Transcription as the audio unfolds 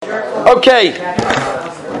Okay.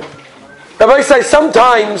 Rabbi say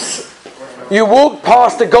sometimes you walk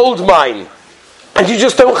past a gold mine and you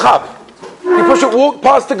just don't chap. You push it, walk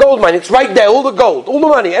past the gold mine. It's right there, all the gold, all the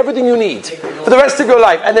money, everything you need for the rest of your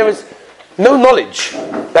life, and there is no knowledge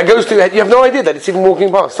that goes through your head. You have no idea that it's even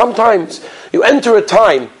walking past. Sometimes you enter a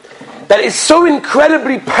time that is so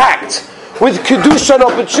incredibly packed with kedusha and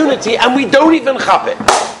opportunity, and we don't even chap it.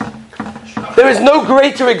 There is no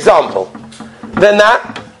greater example than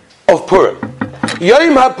that of Purim.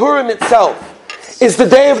 Yom HaPurim itself is the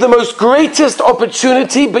day of the most greatest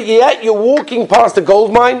opportunity, but yet you're walking past a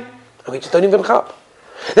gold mine and we just don't even chap.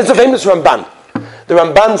 There's a famous Ramban. The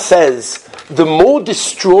Ramban says, the more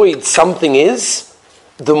destroyed something is,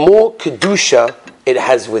 the more kedusha it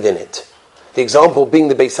has within it. The example being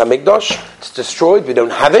the Beis HaMikdash. It's destroyed, we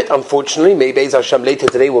don't have it, unfortunately. Maybe Beis Hashem later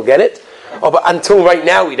today we'll get it. But until right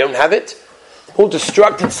now we don't have it. The more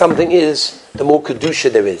destructed something is, the more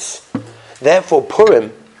kedusha there is. Therefore,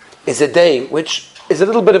 Purim is a day which is a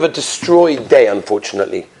little bit of a destroyed day,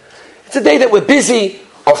 unfortunately. It's a day that we're busy,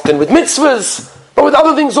 often with mitzvahs, but with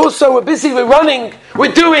other things also. We're busy, we're running,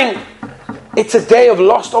 we're doing. It's a day of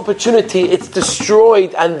lost opportunity. It's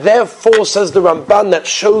destroyed, and therefore, says the Ramban, that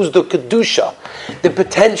shows the kedusha, the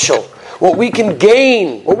potential. What we can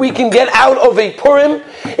gain, what we can get out of a Purim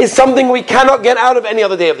is something we cannot get out of any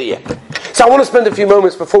other day of the year. So I want to spend a few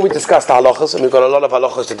moments before we discuss the halachas, and we've got a lot of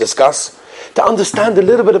halachas to discuss, to understand a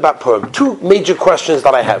little bit about Purim. Two major questions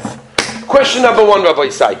that I have. Question number one, Rabbi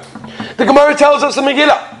Isai. The Gemara tells us in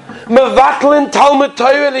Megillah, Mevatlin Talmud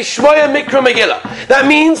Torah Lishmoya Mikra Megillah. That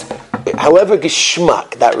means, however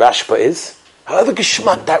geschmack that rashba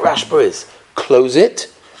is, close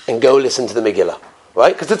it and go listen to the Megillah.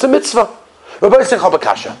 Right? Because it's a mitzvah. Rabbi Isai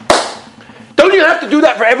Chabakasha. Don't you have to do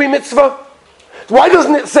that for every mitzvah? Why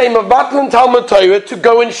doesn't it say Mevatlin Talmud Torah to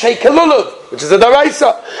go and shake a lulav, which is a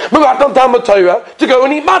daraisa? Mevatlin Talmud Torah to go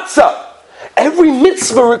and eat matzah. Every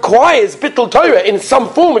mitzvah requires bittul Torah in some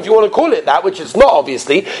form, if you want to call it that, which it's not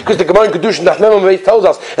obviously, because the Gemara in Kedushin Daf Mem tells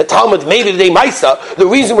us that Talmud maybe the day Maisa. The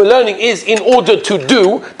reason we're learning is in order to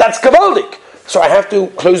do. That's kavaldik. So I have to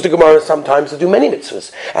close the Gemara sometimes to do many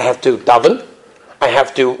mitzvahs. I have to daven. I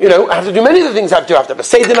have to do many of the things I have to have a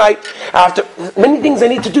Seder night. Many things I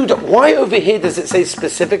need to do. Why over here does it say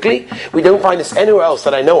specifically? We don't find this anywhere else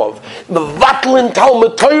that I know of. Mevatlin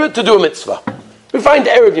Talmud Torah to do a mitzvah. We find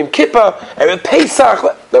Erev Yom Kippur, Erev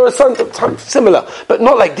Pesach. There are some similar, but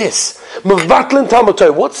not like this. Mevatlin Talmud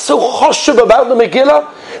Torah. What's so choshev about the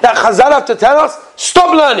Megillah that Chazal have to tell us?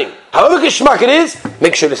 Stop learning. However geschmack it is,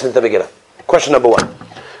 make sure you listen to the Megillah. Question number one.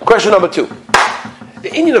 Question number two. The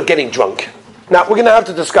inyan of getting drunk. Now, we're going to have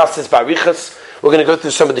to discuss this by Riches. We're going to go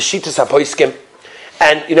through some of the Shitas HaPoiskim.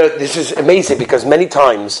 And, this is amazing because many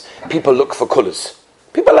times people look for colours.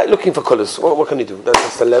 People like looking for colours. What can you do?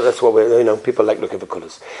 That's what we're, people like looking for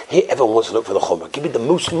colours. Here, everyone wants to look for the Chumrah. Give me the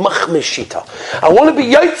most machmir Shita. I want to be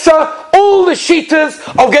Yotza, all the Shitas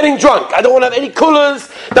of getting drunk. I don't want to have any colours.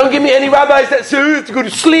 Don't give me any rabbis that say, you have to go to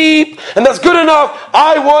sleep, and that's good enough.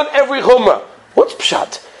 I want every Chumrah. What's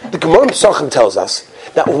Pshat? The Gemara Pesachim tells us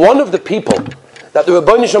that one of the people that the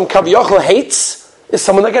Rebbeinu Shem Kaviyachal hates is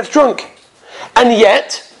someone that gets drunk. And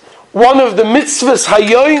yet, one of the mitzvahs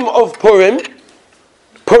hayom of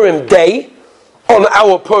Purim day, on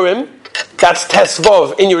our Purim, that's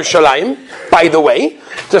Tesvav in Yerushalayim, by the way,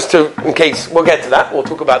 in case, we'll get to that, we'll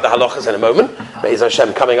talk about the halachas in a moment, Be'ez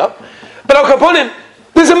Hashem coming up. But Al Kaponim,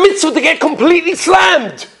 there's a mitzvah to get completely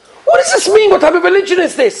slammed. What does this mean? What type of religion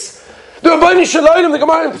is this? The Rebbeinu Shalom, the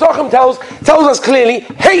Gemara in Pesachim tells us clearly,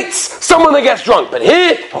 hates someone that gets drunk. But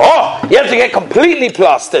here, you have to get completely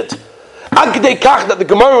plastered. Agdei Kach, that the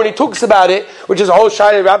Gemara, when he talks about it, which is a whole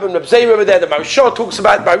Shaila Rabbi and Reb Zeir over there, the Maharshah talks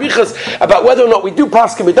about by Riches, about whether or not we do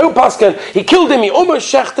paskin, we don't paskin. He killed him, he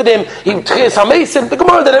almost shechted him, he tchias hamesim, the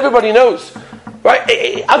Gemara that everybody knows. Right?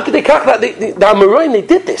 Agdei Kach, that the Amoraim, they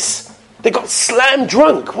did this. They got slammed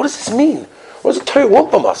drunk. What does this mean? What does the Torah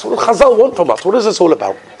want from us? What does Chazal want from us? What is this all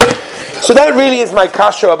about? So that really is my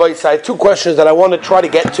kasha, Rabbi Yisai. Two questions that I want to try to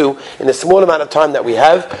get to in the small amount of time that we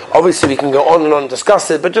have. Obviously, we can go on and on and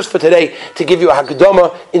discuss it, but just for today, to give you a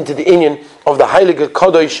hakadama into the inyan of the Heilige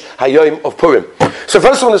Kodesh Hayom of Purim. So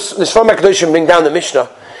first of all, the Sfar HaKadoshim bring down the Mishnah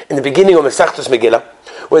in the beginning of Masechtas Megillah,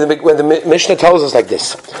 where the Mishnah tells us like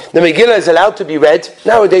this. The Megillah is allowed to be read.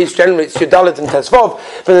 Nowadays, generally, it's Yud Dalet and Tesvav.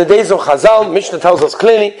 But in the days of Chazal, Mishnah tells us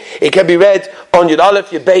clearly, it can be read on Yud Aleph,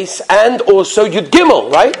 Yud Beis, and also Yud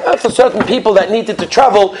Gimel, right? For certain people that needed to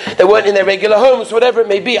travel, they weren't in their regular homes, whatever it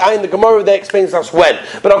may be. In the Gemara there explains us when.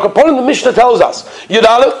 But Al Kaponim, the Mishnah tells us, Yud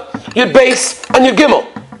Aleph, Yud Beis, and Yud Gimel.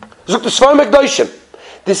 Zuk the Sfar HaKadoshim.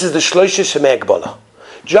 This is the Shloisha Shemei Agbola.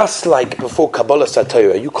 just like before Kabbalah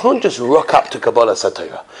Satorah, you can't just rock up to Kabbalah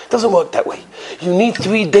Satorah. It doesn't work that way. You need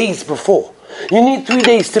 3 days before. You need 3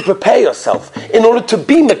 days to prepare yourself in order to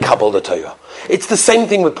be Mekabel the Torah. It's the same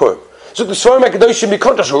thing with Purim. So the Svarim HaKadoshim, you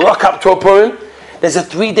can't just rock up to a Purim. There's a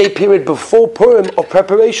 3-day period before Purim of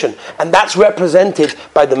preparation. And that's represented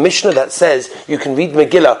by the Mishnah that says you can read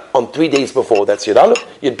Megillah on 3 days before. That's Yud Aleph,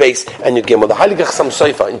 Yud Beis, and Yud Gimel. The Heilige Chassam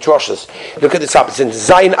Sofer in Droshes. Look at this up. It's in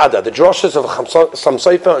Zayin Adar. The Droshes of Chassam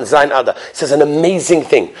Sofer and Zayin Adar. It says an amazing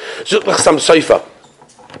thing. Zut Chassam Sofer.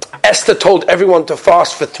 Esther told everyone to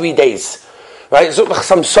fast for 3 days. Right? Zut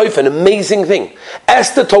Chassam Sofer, an amazing thing.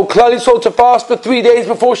 Esther told Klal Yisrael to fast for 3 days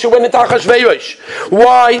before she went into Achashverosh.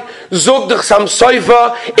 Why? Zut Chassam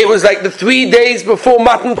Sofer, it was like the 3 days before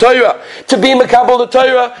Matan Torah. To be Mekabel the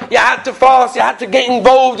Torah, you had to fast, you had to get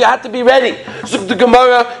involved, you had to be ready. Zut the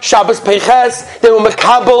Gemara, Shabbos Peiches, they were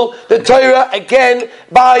Mekabel the Torah again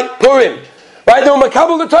by Purim. Right? They were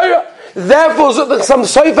Mekabel the Torah. Therefore, some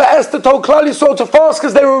Sofer Esther told Klal Yisrael to fast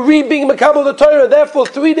because they were being Mekabel the Torah. Therefore,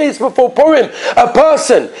 3 days before Purim, a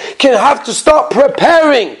person can have to start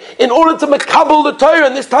preparing in order to Mekabel the Torah.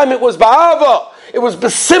 And this time it was Ba'ava. It was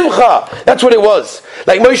B'simcha. That's what it was.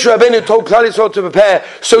 Like Moshe Rabbeinu told Klal Yisrael to prepare,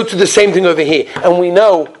 so to the same thing over here. And we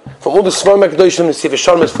know from all the Svarim HaKadoshim, the Sefer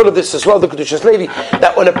Shalom is full of this as well, the Kedushas Levi,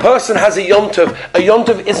 that when a person has a Yom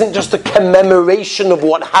Tov isn't just a commemoration of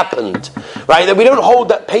what happened, right? That we don't hold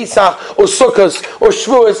that Pesach or Sukkot or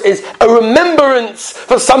Shavuos is a remembrance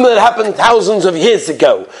for something that happened thousands of years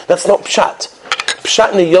ago. That's not Pshat.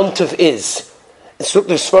 Pshat in the Yom Tov is, it's look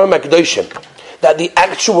the Svarim HaKadoshim, that the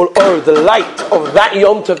actual the light of that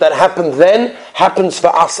Yom Tov that happened then, happens for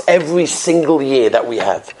us every single year that we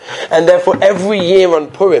have. And therefore every year on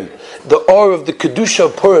Purim, the awe of the Kedusha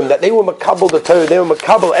of Purim, that they were Makabel the Torah, they were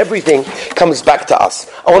Makabel everything, comes back to us.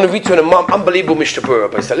 I want to read to you an unbelievable Mishnah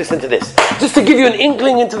Purim. So listen to this. Just to give you an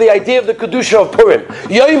inkling into the idea of the Kedusha of Purim.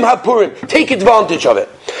 Yom HaPurim. Take advantage of it.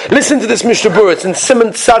 Listen to this Mishnah Purim. It's in Simon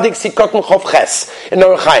Tzadik Sikotn Chof Ches, in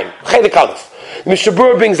Orach Chaim. Chelik Aleph. Mr.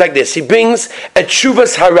 Brewer brings like this. He brings a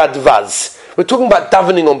Tshuvas HaRadvaz. We're talking about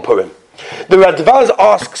davening on Purim. The Radvaz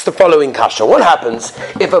asks the following kasha. What happens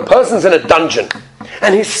if a person's in a dungeon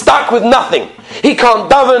and he's stuck with nothing? He can't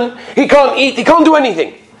daven, he can't eat, he can't do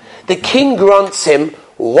anything. The king grants him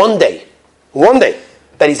one day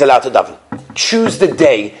that he's allowed to daven. Choose the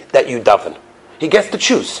day that you daven. He gets to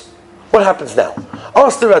choose. What happens now?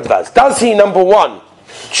 Ask the Radvaz. Does he, number one,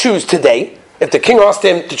 choose today? If the king asked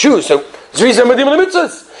him to choose, so you have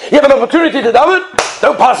an opportunity to daven,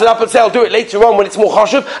 don't pass it up and say I'll do it later on when it's more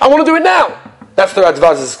chashuv. I want to do it now. That's the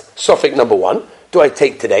Radvaz's suffix number one. Do I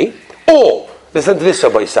take today? Or, listen to this,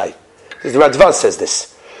 Rabbi Yisai. The Radvaz says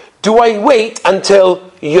this. Do I wait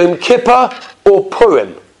until Yom Kippur or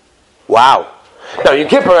Purim? Wow. Now Yom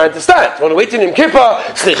Kippur I understand. I want to wait till Yom Kippur,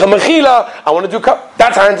 Slicha Mechila, I want to do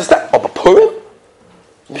that's how I understand. Oh, but Purim?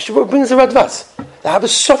 Mr. Baruch brings the Radvaz. They have a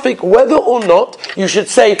suffix whether or not you should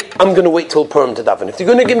say, I'm going to wait till Purim to daven. If you're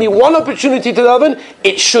going to give me one opportunity to daven,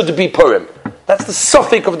 it should be Purim. That's the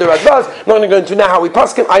suffix of the Radvaz. I'm not going to go into now how we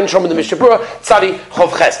pass him. I'm Shom in the Mishnah Berurah, Tzadi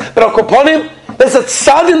Chov Ches. But I'll upon him, there's a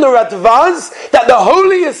tzad in the Radvaz that the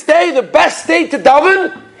holiest day, the best day to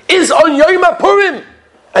daven is on Yom Purim.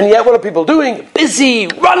 And yet what are people doing? Busy,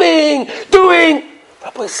 running, doing.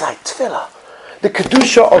 Rabbi Yisai, Tefillah. The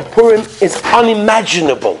Kedusha of Purim is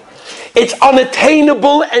unimaginable. It's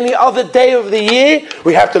unattainable any other day of the year.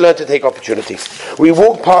 We have to learn to take opportunities. We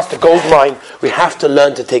walk past the gold mine. We have to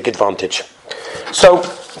learn to take advantage. So,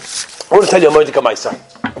 I want to tell you a Mordechai Maisa.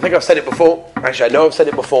 I think I've said it before. Actually, I know I've said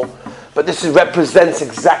it before. But this represents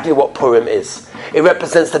exactly what Purim is. It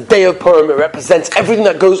represents the day of Purim. It represents everything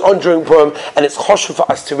that goes on during Purim. And it's choshev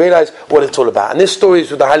for us to realize what it's all about. And this story is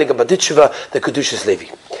with the Heilige Baditsheva, the Kedushas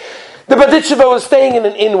Levi. The Baditsheva was staying in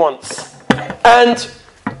an inn once. And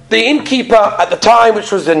the innkeeper at the time,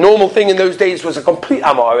 which was the normal thing in those days, was a complete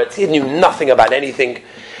Amoritz. He knew nothing about anything.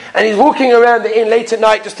 And he's walking around the inn late at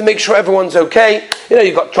night just to make sure everyone's okay. You know,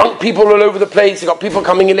 you've got drunk people all over the place. You've got people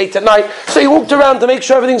coming in late at night. So he walked around to make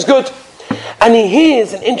sure everything's good. And he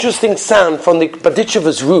hears an interesting sound from the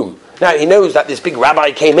Baditcheva's room. Now, he knows that this big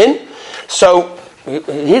rabbi came in. So he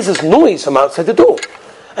hears this noise from outside the door.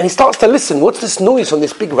 And he starts to listen. What's this noise from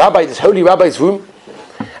this big rabbi, this holy rabbi's room?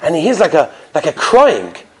 And he hears like a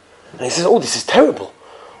crying. And he says, oh, this is terrible.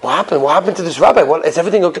 What happened? What happened to this rabbi? Is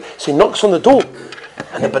everything okay? So he knocks on the door.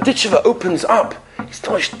 And the Baditsheva opens up. He's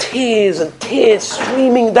touched tears and tears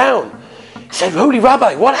streaming down. He said, holy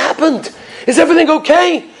rabbi, what happened? Is everything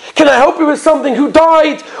okay? Can I help you with something? Who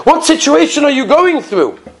died? What situation are you going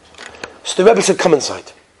through? So the Rebbe said, come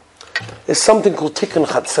inside. There's something called Tikkun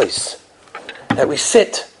Chatzos. That we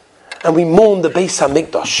sit and we mourn the Beis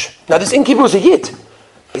HaMikdash. Now this innkeeper was a Yid.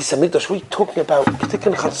 Beis HaMikdash, what are you talking about?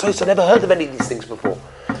 I never heard of any of these things before.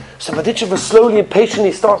 So Berditchever slowly and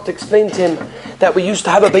patiently starts to explain to him that we used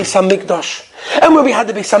to have a Beis HaMikdash. And when we had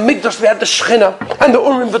the Beis HaMikdash, we had the Shechina, and the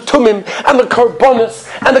Urim V'Tumim, and the Korbanos,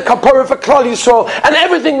 and the Kapara for Klal Yisrael, and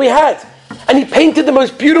everything we had. And he painted the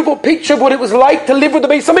most beautiful picture of what it was like to live with the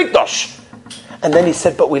Beis HaMikdash. And then he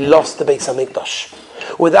said, but we lost the Beis HaMikdash.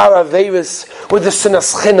 With our Averis, with the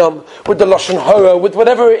Sinas Chinam, with the Lashon Hara, with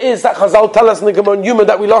whatever it is that Chazal tell us in the Gemara Yuma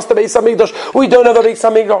that we lost the Beis HaMikdash, we don't have a Beis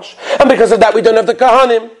HaMikdash. And because of that, we don't have the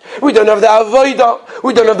Kahanim, we don't have the Avodah,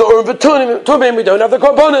 we don't have the Urim V'Tumim, we don't have the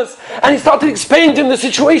Korbanos. And he started explaining to him the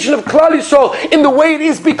situation of Klal Yisrael in the way it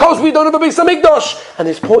is because we don't have a Beis HaMikdash. And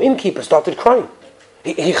his poor innkeeper started crying.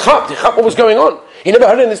 He chapped what was going on. He never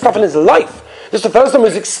heard any of this stuff in his life. This is the first time he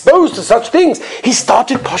was exposed to such things. He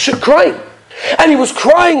started Pashat crying. And he was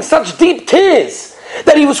crying such deep tears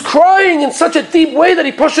that he was crying in such a deep way that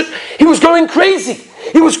he was going crazy.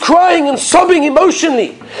 He was crying and sobbing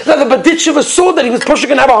emotionally that the Berditchever saw that he was going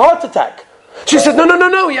to have a heart attack. She said,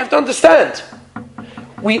 no, you have to understand.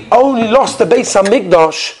 We only lost the Beis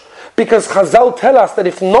HaMikdash because Chazal tell us that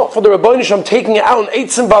if not for the Rebbeinu Shalom taking it out on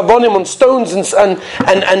eitzim v'avonim, on stones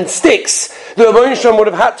and sticks, the Rebbeinu Shalom would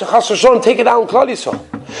have had to Chas V'Shalom take it out on Klal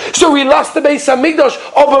Yisrael. So we lost the Beis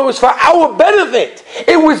HaMikdash, although it was for our benefit.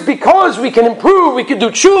 It was because we can improve, we can do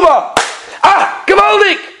tshuva.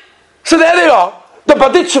 Gavaldik! So there they are, the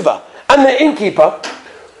Berditchever and the innkeeper,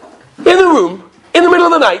 in the room, in the middle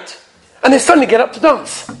of the night, and they suddenly get up to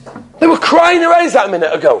dance. They were crying their eyes out a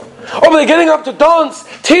minute ago. Oh, they're getting up to dance,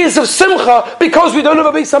 tears of simcha, because we don't have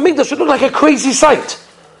a Beis HaMikdash. It looked like a crazy sight.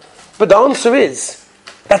 But the answer is,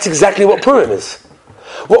 that's exactly what Purim is.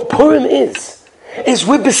 What Purim is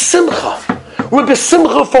we're besimcha. We're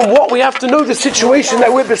besimcha from what we have to know the situation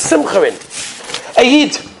that we're besimcha in. A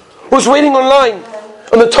Yid was waiting online,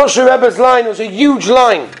 on the Tosha Rebbe's line. It was a huge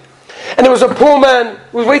line. And there was a poor man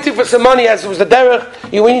who was waiting for some money, as it was the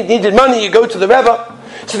derech. You needed money, you go to the Rebbe.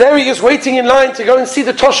 So there he is waiting in line to go and see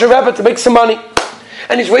the Tosha Rebbe to make some money.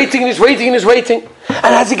 And he's waiting.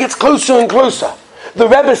 And as he gets closer and closer, the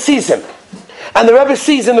Rebbe sees him. And the Rebbe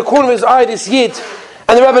sees in the corner of his eye this Yid.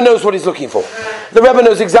 And the Rebbe knows what he's looking for. The Rebbe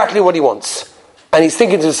knows exactly what he wants. And he's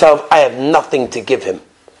thinking to himself, I have nothing to give him.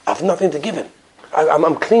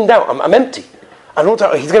 I'm cleaned out. I'm empty. I don't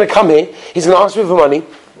know he's going to come here. He's going to ask me for money.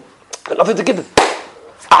 Got nothing to give him.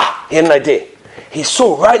 He had an idea. He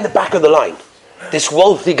saw right in the back of the line this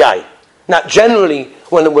wealthy guy. Now, generally,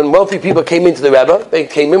 when wealthy people came into the Rebbe, they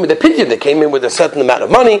came in with a pidyon. They came in with a certain amount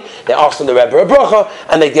of money. They asked the Rebbe a bracha,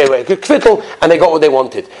 and they gave a good kvittel, and they got what they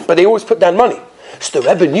wanted. But they always put down money. So the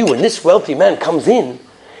Rebbe knew when this wealthy man comes in,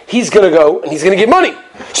 he's going to go and he's going to give money.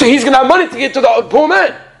 So he's going to have money to give to the poor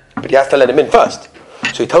man. But he has to let him in first.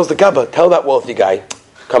 So he tells the Gabba, tell that wealthy guy,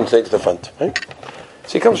 come straight to the front. Right?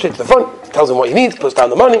 So he comes straight to the front, tells him what he needs, puts down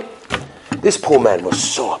the money. This poor man was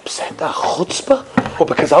so upset. That chutzpah? Well,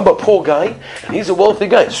 because I'm a poor guy, and he's a wealthy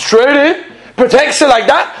guy. Straight in, protects her like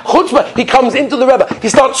that. Chutzpah. He comes into the Rebbe. He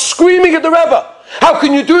starts screaming at the Rebbe. How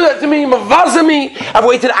can you do that to me? Mavaza me. I've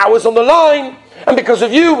waited hours on the line. And because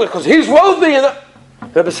of you, because he's wealthy. And the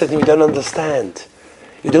Rebbe said to him, you don't understand.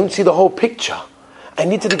 You don't see the whole picture. I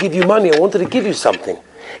needed to give you money. I wanted to give you something.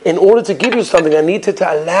 In order to give you something, I needed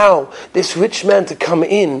to allow this rich man to come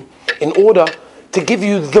in order to give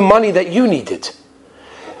you the money that you needed.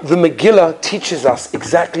 The Megillah teaches us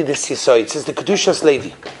exactly this yesod. It says the Kedushas Levi.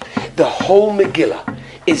 The whole Megillah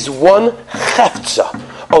is one chefza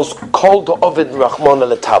as called the Ovid Rahman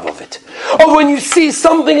Letavovit. Or when you see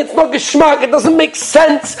something, it's not geschmack, it doesn't make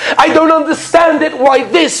sense, I don't understand it, why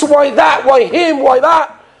this, why that, why him, why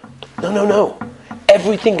that? No.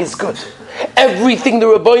 Everything is good. Everything the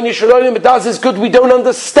Rabbeinu Shalom does is good. We don't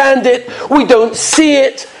understand it. We don't see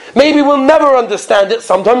it. Maybe we'll never understand it.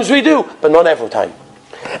 Sometimes we do, but not every time.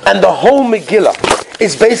 And the whole Megillah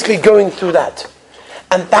is basically going through that.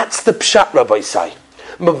 And that's the Pshat, Rabbi Say.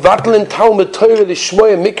 Mevatlin Talmud Torah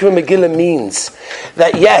Lishmoya Mikra Megillah means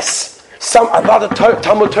that yes, Talmud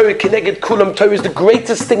Torah Keneged Kulam Torah is the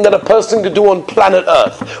greatest thing that a person could do on planet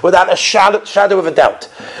Earth, without a shadow of a doubt.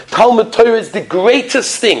 Talmud Torah is the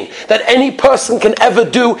greatest thing that any person can ever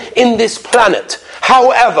do in this planet.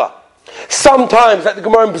 However, sometimes, like the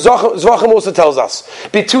Gemara in Zvachim also tells us,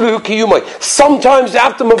 Bitulu Kiyumai, sometimes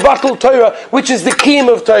after Mevatel Torah, which is the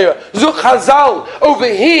kiyum of Torah, Zuk Hazal, over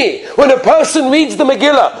here, when a person reads the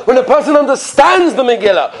Megillah, when a person understands the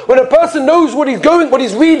Megillah, when a person knows what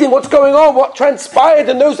he's reading, what's going on, what transpired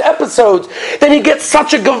in those episodes, then he gets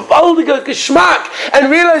such a gewaldige geschmack,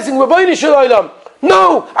 and realizing, Rabbeinu Shalom,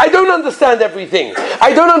 No, I don't understand everything.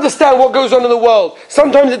 I don't understand what goes on in the world.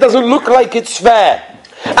 Sometimes it doesn't look like it's fair.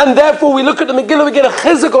 And therefore we look at the Megillah, we get a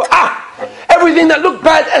chizuk of, everything that looked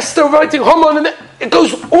bad, Esther writing Haman, and it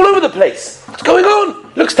goes all over the place. What's going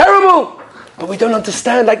on? Looks terrible. But we don't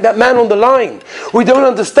understand, like that man on the line. We don't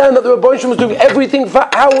understand that the Rebbeinu Shalom was doing everything for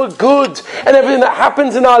our good. And everything that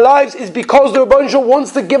happens in our lives is because the Rebbeinu Shalom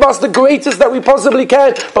wants to give us the greatest that we possibly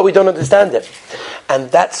can. But we don't understand it.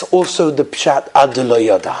 And that's also the Pshat Ad Lo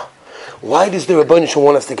Yada. Why does the Rebbeinu Shalom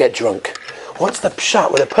want us to get drunk? What's the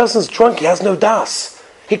Pshat? When a person's drunk, he has no das.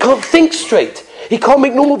 He can't think straight. He can't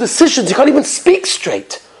make normal decisions. He can't even speak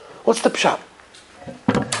straight. What's the Pshat?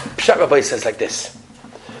 Pshat Rabbi says like this.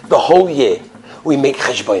 The whole year, we make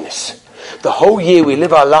cheshbonos. The whole year we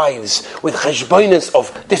live our lives with cheshbonos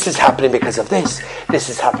of this is happening because of this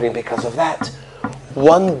is happening because of that.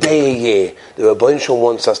 One day a year, the Rebbeinu Shalom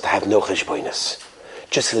wants us to have no cheshbonos.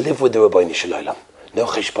 Just live with the Rebbeinu Shalom. No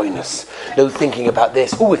cheshbonos. No thinking about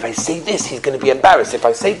this. Oh, if I say this, he's going to be embarrassed. If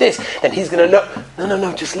I say this, then he's going to know.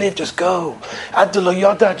 No. Just live, just go. Ad Lo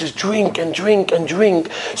Yada, just drink and drink and drink.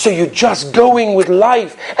 So you're just going with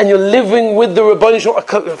life and you're living with the Rebbeinu Shalom.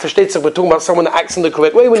 Versteht sich, we're talking about someone that acts in the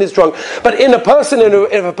correct way when he's drunk. But if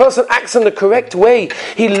a person acts in the correct way,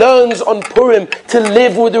 he learns on Purim to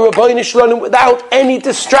live with the Rebbeinu Shalom without any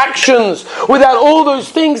distractions, without all those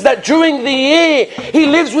things that during the year he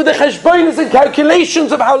lives with the cheshbonos and calculations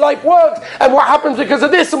of how life works and what happens because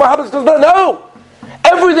of this and what happens because of that. No!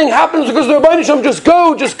 Everything happens because the Rebbeinu Shalom just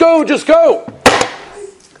go.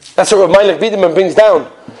 That's what Rav Meilech Wiedemann brings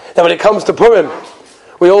down. That when it comes to Purim,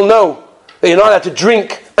 we all know that you're not allowed to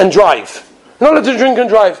drink and drive. You're not allowed to drink and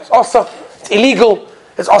drive. It's asa. It's illegal.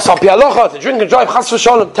 It's asa pi halacha to drink and drive. Chas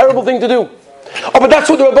v'shalom. Terrible thing to do. Oh, but that's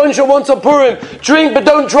what the Rebbeinu Shalom wants on Purim. Drink but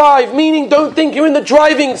don't drive. Meaning don't think you're in the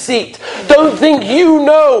driving seat. Don't think you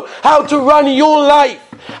know how to run your life.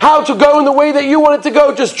 How to go in the way that you want it to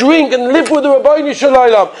go. Just drink and live with the Rebbeinu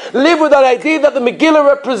Shalom. Live with that idea that the Megillah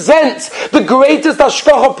represents the greatest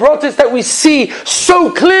hashgacha pratis that we see so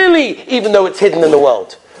clearly, even though it's hidden in the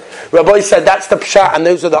world. Rabbi said that's the pshat, and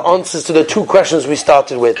those are the answers to the two questions we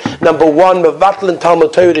started with. Number one, mevatel and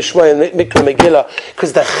Talmud Torah Shmoi and Mikra Megillah,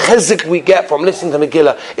 because the chizuk we get from listening to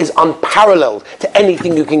Megillah is unparalleled to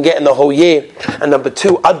anything you can get in the whole year. And number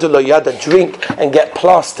two, Ad Lo Yada, drink and get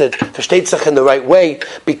plastered, versteht sich in the right way,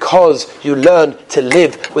 because you learn to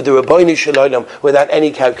live with the Rebbeinu Shalom without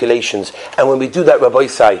any calculations. And when we do that, Rabbi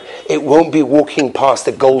say, it won't be walking past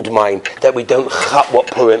a gold mine that we don't chat what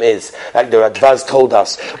Purim is. Like the Radvaz told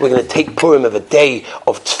us, we're going to take Purim of a day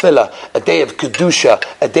of tefillah, a day of kedusha,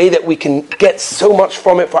 a day that we can get so much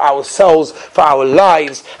from it for ourselves, for our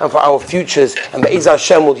lives, and for our futures. And Be'ez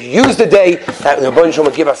Hashem will use the day that the Rebbeinu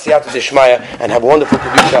Shalom will give us siyata d'shmaya and have a wonderful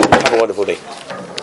kedusha and have a wonderful day.